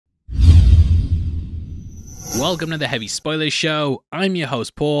Welcome to the Heavy Spoilers Show. I'm your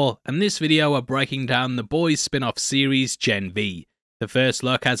host Paul, and in this video we're breaking down The Boys spin-off series Gen V. The first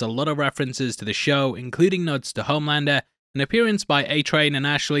look has a lot of references to the show, including nods to Homelander, an appearance by A-Train and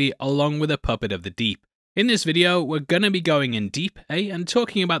Ashley, along with a puppet of the Deep. In this video, we're gonna be going in deep, and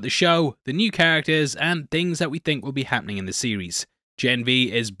talking about the show, the new characters, and things that we think will be happening in the series. Gen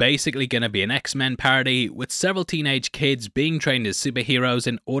V is basically gonna be an X-Men parody, with several teenage kids being trained as superheroes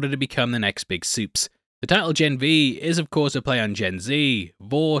in order to become the next big Supes. The title Gen V is of course a play on Gen Z,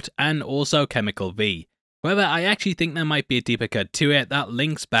 Vought, and also Chemical V. However, I actually think there might be a deeper cut to it that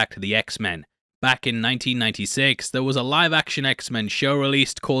links back to the X-Men. Back in 1996, there was a live-action X-Men show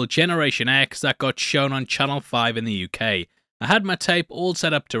released called Generation X that got shown on Channel 5 in the UK. I had my tape all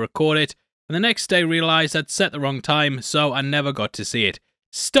set up to record it, and the next day realised I'd set the wrong time, so I never got to see it.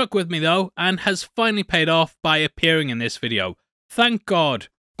 Stuck with me though, and has finally paid off by appearing in this video. Thank God!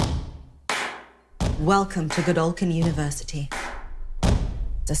 Welcome to Godolphin University.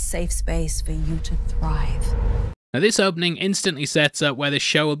 It's a safe space for you to thrive. Now this opening instantly sets up where the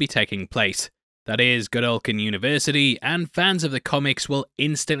show will be taking place. That is, Godolphin University, and fans of the comics will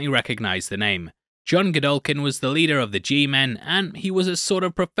instantly recognise the name. John Godolphin was the leader of the G-Men, and he was a sort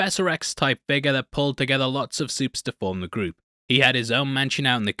of Professor X type figure that pulled together lots of Supes to form the group. He had his own mansion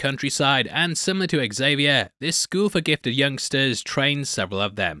out in the countryside, and similar to Xavier, this school for gifted youngsters trains several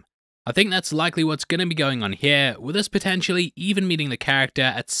of them. I think that's likely what's going to be going on here, with us potentially even meeting the character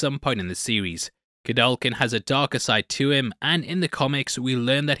at some point in the series. Godolphin has a darker side to him, and in the comics we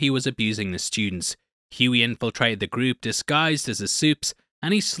learn that he was abusing the students. Huey infiltrated the group disguised as the Supes,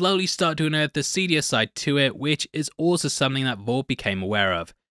 and he slowly started to unearth the seedier side to it, which is also something that Vought became aware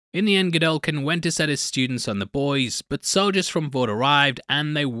of. In the end, Godolphin went to set his students on the boys, but soldiers from Vought arrived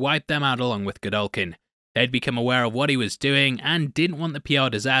and they wiped them out along with Godolphin. They'd become aware of what he was doing and didn't want the PR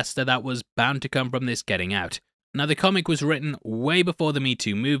disaster that was bound to come from this getting out. Now the comic was written way before the Me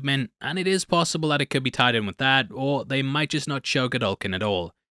Too movement, and it is possible that it could be tied in with that, or they might just not show Godolphin at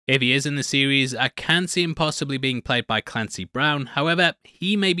all. If he is in the series, I can see him possibly being played by Clancy Brown. However,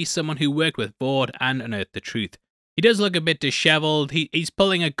 he may be someone who worked with Vought and unearthed the truth. He does look a bit disheveled. He's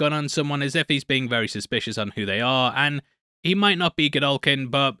pulling a gun on someone as if he's being very suspicious on who they are, and he might not be Godolphin,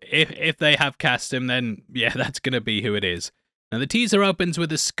 but if they have cast him, then yeah, that's gonna be who it is. Now the teaser opens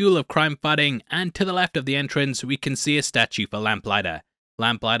with a school of crime fighting, and to the left of the entrance we can see a statue for Lamplighter.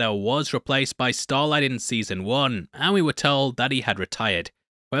 Lamplighter was replaced by Starlight in Season 1, and we were told that he had retired.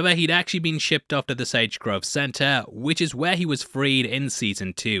 However, he'd actually been shipped off to the Sage Grove Center, which is where he was freed in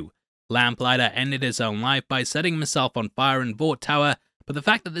Season 2. Lamplighter ended his own life by setting himself on fire in Vought Tower, but the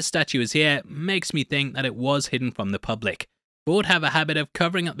fact that the statue is here makes me think that it was hidden from the public. Vought have a habit of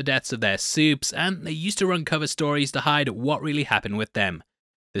covering up the deaths of their Supes, and they used to run cover stories to hide what really happened with them.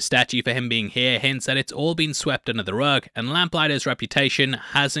 The statue for him being here hints that it's all been swept under the rug, and Lamplighter's reputation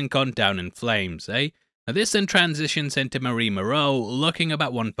hasn't gone down in flames, eh? Now this then transitions into Marie Moreau looking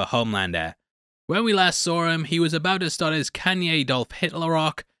about one for Homelander. When we last saw him, he was about to start his Kanye Dolph Hitler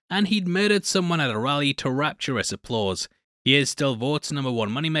arc, and he'd murdered someone at a rally to rapturous applause. He is still Vaught's #1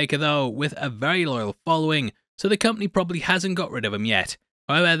 moneymaker though, with a very loyal following, so the company probably hasn't got rid of him yet.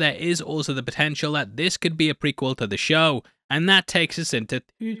 However, there is also the potential that this could be a prequel to the show, and that takes us into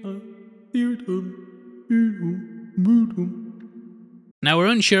Now we're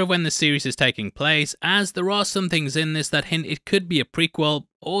unsure of when the series is taking place, as there are some things in this that hint it could be a prequel,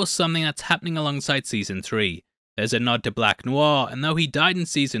 or something that's happening alongside Season 3. There's a nod to Black Noir, and though he died in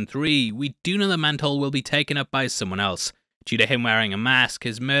Season 3, we do know the mantle will be taken up by someone else. Due to him wearing a mask,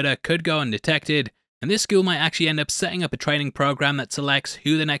 his murder could go undetected, and this school might actually end up setting up a training program that selects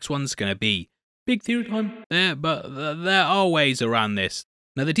who the next one's gonna be. Big theory time there, but there are ways around this.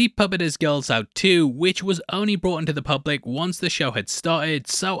 Now the Deep puppet is Girls Out 2, which was only brought into the public once the show had started,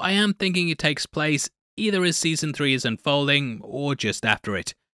 so I am thinking it takes place either as Season 3 is unfolding, or just after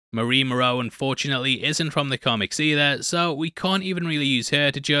it. Marie Moreau unfortunately isn't from the comics either, so we can't even really use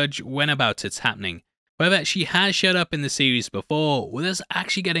her to judge whenabouts it's happening. However, she has showed up in the series before, with us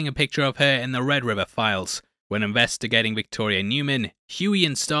actually getting a picture of her in the Red River files. When investigating Victoria Newman, Huey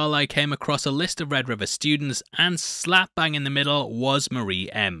and Starlight came across a list of Red River students, and slap bang in the middle was Marie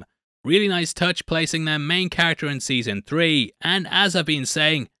M. Really nice touch placing their main character in Season 3, and as I've been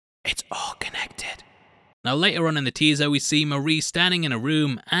saying, it's all connected. Now later on in the teaser we see Marie standing in a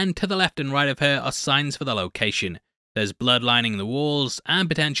room, and to the left and right of her are signs for the location. There's blood lining the walls, and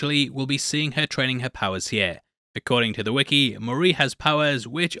potentially we'll be seeing her training her powers here. According to the wiki, Marie has powers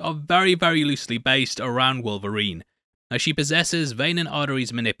which are very loosely based around Wolverine. Now she possesses vein and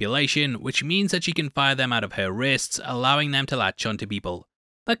arteries manipulation, which means that she can fire them out of her wrists, allowing them to latch onto people.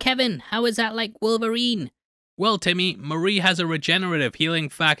 But Kevin, how is that like Wolverine? Well, Timmy, Marie has a regenerative healing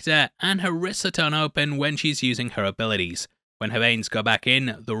factor and her wrists are torn open when she's using her abilities. When her veins go back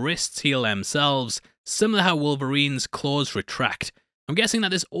in, the wrists heal themselves, similar to how Wolverine's claws retract. I'm guessing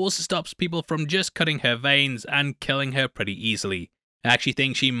that this also stops people from just cutting her veins and killing her pretty easily. I actually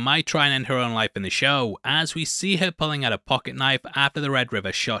think she might try and end her own life in the show, as we see her pulling out a pocket knife after the Red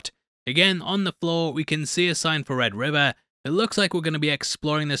River shot. Again, on the floor, we can see a sign for Red River. It looks like we're going to be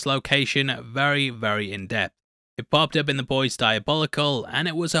exploring this location very, very in depth. It popped up in The Boys Diabolical, and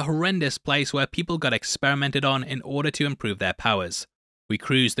it was a horrendous place where people got experimented on in order to improve their powers. We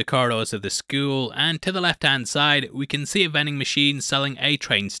cruise the corridors of the school, and to the left-hand side, we can see a vending machine selling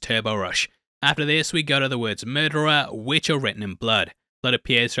A-Train's Turbo Rush. After this, we go to the words murderer, which are written in blood. Blood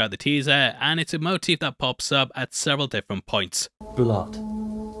appears throughout the teaser, and it's a motif that pops up at several different points. Blood.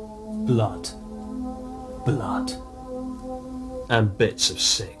 Blood. Blood. And bits of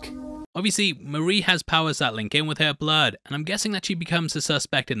sick. Obviously, Marie has powers that link in with her blood, and I'm guessing that she becomes the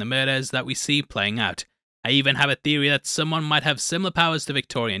suspect in the murders that we see playing out. I even have a theory that someone might have similar powers to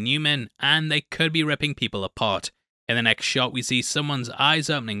Victoria Newman, and they could be ripping people apart. In the next shot, we see someone's eyes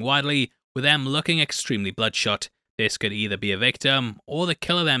opening widely, with them looking extremely bloodshot. This could either be a victim, or the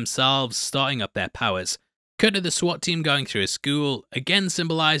killer themselves starting up their powers. Cut to the SWAT team going through a school, again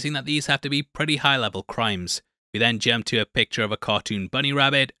symbolising that these have to be pretty high-level crimes. We then jump to a picture of a cartoon bunny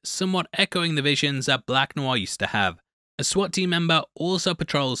rabbit, somewhat echoing the visions that Black Noir used to have. A SWAT team member also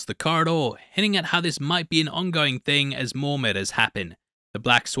patrols the corridor, hinting at how this might be an ongoing thing as more murders happen. The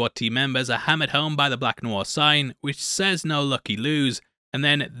black SWAT team members are hammered home by the Black Noir sign, which says no lucky lose, and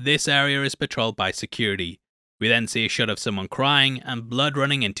then this area is patrolled by security. We then see a shot of someone crying and blood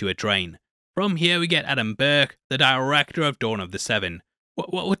running into a drain. From here we get Adam Burke, the director of Dawn of the Seven.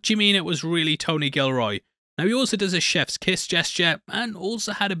 What do you mean it was really Tony Gilroy? Now he also does a chef's kiss gesture, and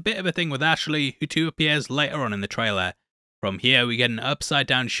also had a bit of a thing with Ashley, who too appears later on in the trailer. From here we get an upside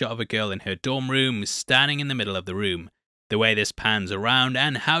down shot of a girl in her dorm room, standing in the middle of the room. The way this pans around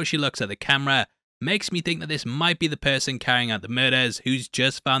and how she looks at the camera makes me think that this might be the person carrying out the murders who's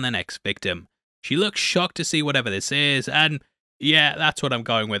just found their next victim. She looks shocked to see whatever this is, and yeah, that's what I'm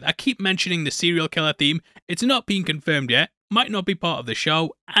going with. I keep mentioning the serial killer theme. It's not been confirmed yet. Might not be part of the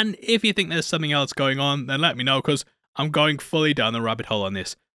show, and if you think there's something else going on, then let me know, because I'm going fully down the rabbit hole on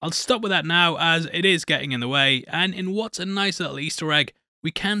this. I'll stop with that now, as it is getting in the way, and in what's a nice little Easter egg,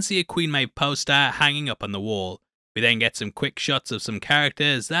 we can see a Queen Maeve poster hanging up on the wall. We then get some quick shots of some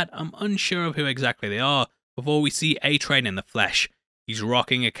characters that I'm unsure of who exactly they are, before we see A-Train in the flesh. He's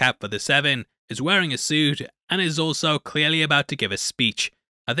rocking a cap for the Seven, is wearing a suit, and is also clearly about to give a speech.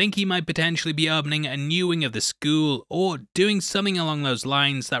 I think he might potentially be opening a new wing of the school, or doing something along those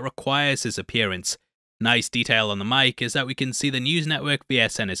lines that requires his appearance. Nice detail on the mic is that we can see the news network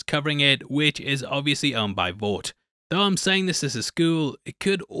VSN is covering it, which is obviously owned by Vought. Though I'm saying this is a school, it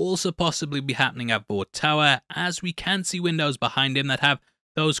could also possibly be happening at Vought Tower, as we can see windows behind him that have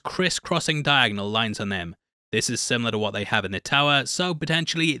those crisscrossing diagonal lines on them. This is similar to what they have in the tower, so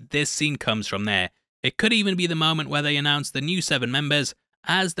potentially this scene comes from there. It could even be the moment where they announce the new 7 members,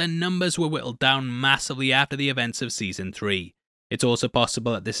 as their numbers were whittled down massively after the events of Season 3. It's also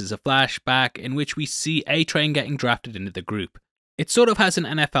possible that this is a flashback in which we see A-Train getting drafted into the group. It sort of has an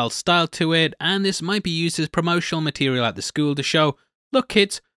NFL style to it, and this might be used as promotional material at the school to show, look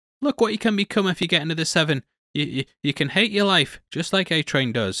kids, look what you can become if you get into the 7. You can hate your life, just like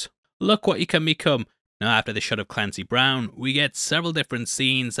A-Train does. Look what you can become. Now after the shot of Clancy Brown, we get several different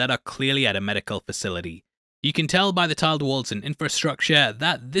scenes that are clearly at a medical facility. You can tell by the tiled walls and infrastructure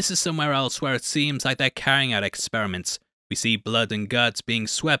that this is somewhere else where it seems like they're carrying out experiments. We see blood and guts being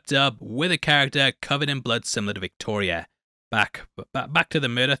swept up with a character covered in blood similar to Victoria. Back to the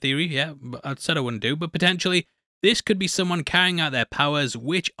murder theory, yeah, I said I wouldn't do, but potentially this could be someone carrying out their powers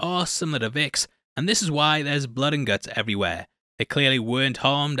which are similar to Vic's, and this is why there's blood and guts everywhere. They clearly weren't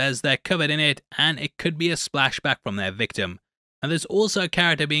harmed as they're covered in it, and it could be a splashback from their victim. And there's also a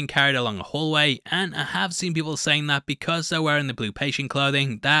character being carried along a hallway, and I have seen people saying that because they're wearing the blue patient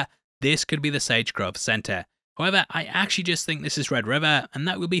clothing, that this could be the Sage Grove Center. However, I actually just think this is Red River, and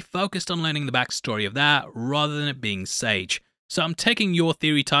that we'll be focused on learning the backstory of that, rather than it being Sage. So I'm taking your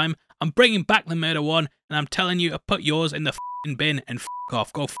theory time, I'm bringing back the murder one, and I'm telling you to put yours in the f***ing bin and f***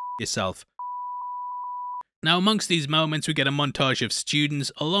 off, go f*** yourself. Now amongst these moments we get a montage of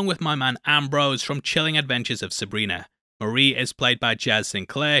students, along with my man Ambrose from Chilling Adventures of Sabrina. Marie is played by Jazz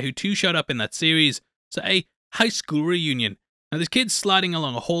Sinclair, who too showed up in that series, so a high school reunion. Now there's kids sliding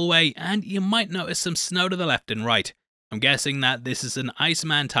along a hallway, and you might notice some snow to the left and right. I'm guessing that this is an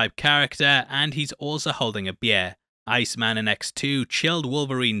Iceman type character, and he's also holding a beer. Iceman in X2 chilled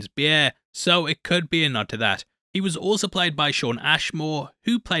Wolverine's beer, so it could be a nod to that. He was also played by Shawn Ashmore,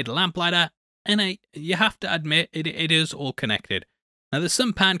 who played Lamplighter, and you have to admit it is all connected. Now there's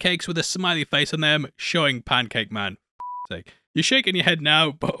some pancakes with a smiley face on them showing Pancake Man. You're shaking your head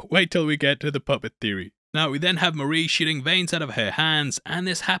now, but wait till we get to the puppet theory. Now we then have Marie shooting veins out of her hands, and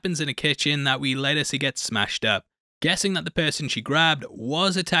this happens in a kitchen that we later see gets smashed up. Guessing that the person she grabbed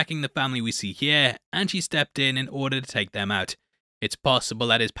was attacking the family we see here, and she stepped in order to take them out. It's possible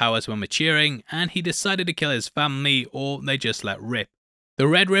that his powers were maturing, and he decided to kill his family, or they just let rip. The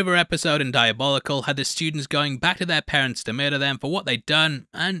Red River episode in Diabolical had the students going back to their parents to murder them for what they'd done,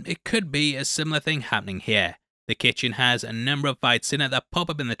 and it could be a similar thing happening here. The kitchen has a number of fights in it that pop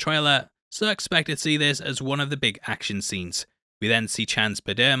up in the trailer, so expect to see this as one of the big action scenes. We then see Chance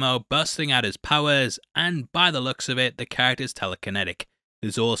Padermo busting out his powers, and by the looks of it, the character's telekinetic.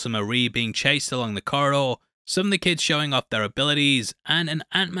 There's also Marie being chased along the corridor, some of the kids showing off their abilities, and an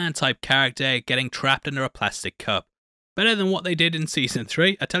Ant-Man type character getting trapped under a plastic cup. Better than what they did in Season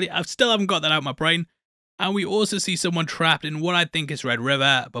 3, I tell you, I still haven't got that out of my brain. And we also see someone trapped in what I think is Red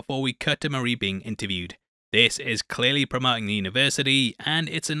River before we cut to Marie being interviewed. This is clearly promoting the university, and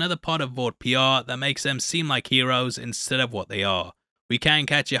it's another part of Vought PR that makes them seem like heroes instead of what they are. We can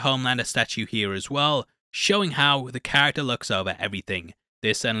catch a Homelander statue here as well, showing how the character looks over everything.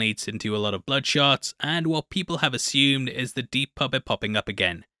 This then leads into a lot of bloodshots, and what people have assumed is the Deep puppet popping up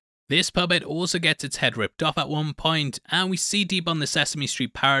again. This puppet also gets its head ripped off at one point, and we see Deep on the Sesame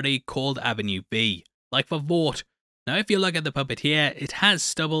Street parody called Avenue B, like for Vought. Now if you look at the puppet here, it has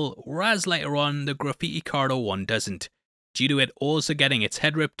stubble, whereas later on the Graffiti Corridor one doesn't. Due to it also getting its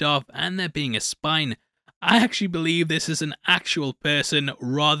head ripped off and there being a spine, I actually believe this is an actual person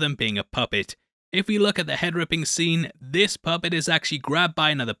rather than being a puppet. If we look at the head ripping scene, this puppet is actually grabbed by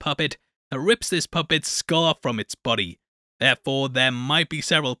another puppet that rips this puppet's skull off from its body. Therefore, there might be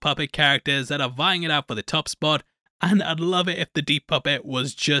several puppet characters that are vying it out for the top spot, and I'd love it if the Deep puppet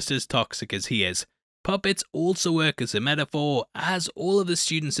was just as toxic as he is. Puppets also work as a metaphor, as all of the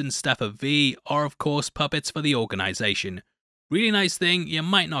students and staff of V are of course puppets for the organisation. Really nice thing you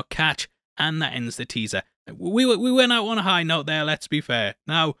might not catch, and that ends the teaser. We went out on a high note there, let's be fair.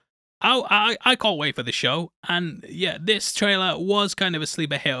 Now, I can't wait for the show, and yeah, this trailer was kind of a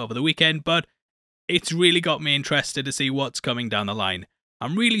sleeper hit over the weekend, but it's really got me interested to see what's coming down the line.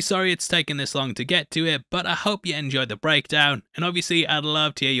 I'm really sorry it's taken this long to get to it, but I hope you enjoyed the breakdown, and obviously I'd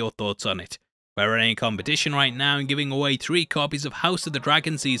love to hear your thoughts on it. We're running a competition right now and giving away 3 copies of House of the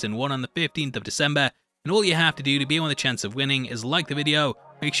Dragon Season 1 on the 15th of December, and all you have to do to be on the chance of winning is like the video,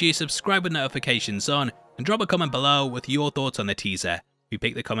 make sure you subscribe with notifications on, and drop a comment below with your thoughts on the teaser. We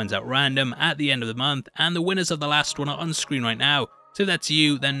pick the comments at random at the end of the month, and the winners of the last one are on screen right now, so if that's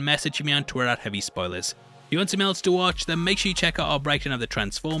you, then message me on Twitter at HeavySpoilers. If you want something else to watch, then make sure you check out our breakdown of the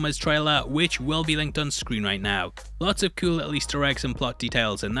Transformers trailer, which will be linked on screen right now. Lots of cool little Easter eggs and plot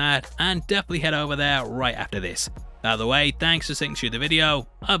details in that, and definitely head over there right after this. By the way, thanks for sitting through the video.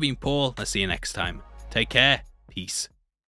 I've been Paul, I'll see you next time. Take care, peace.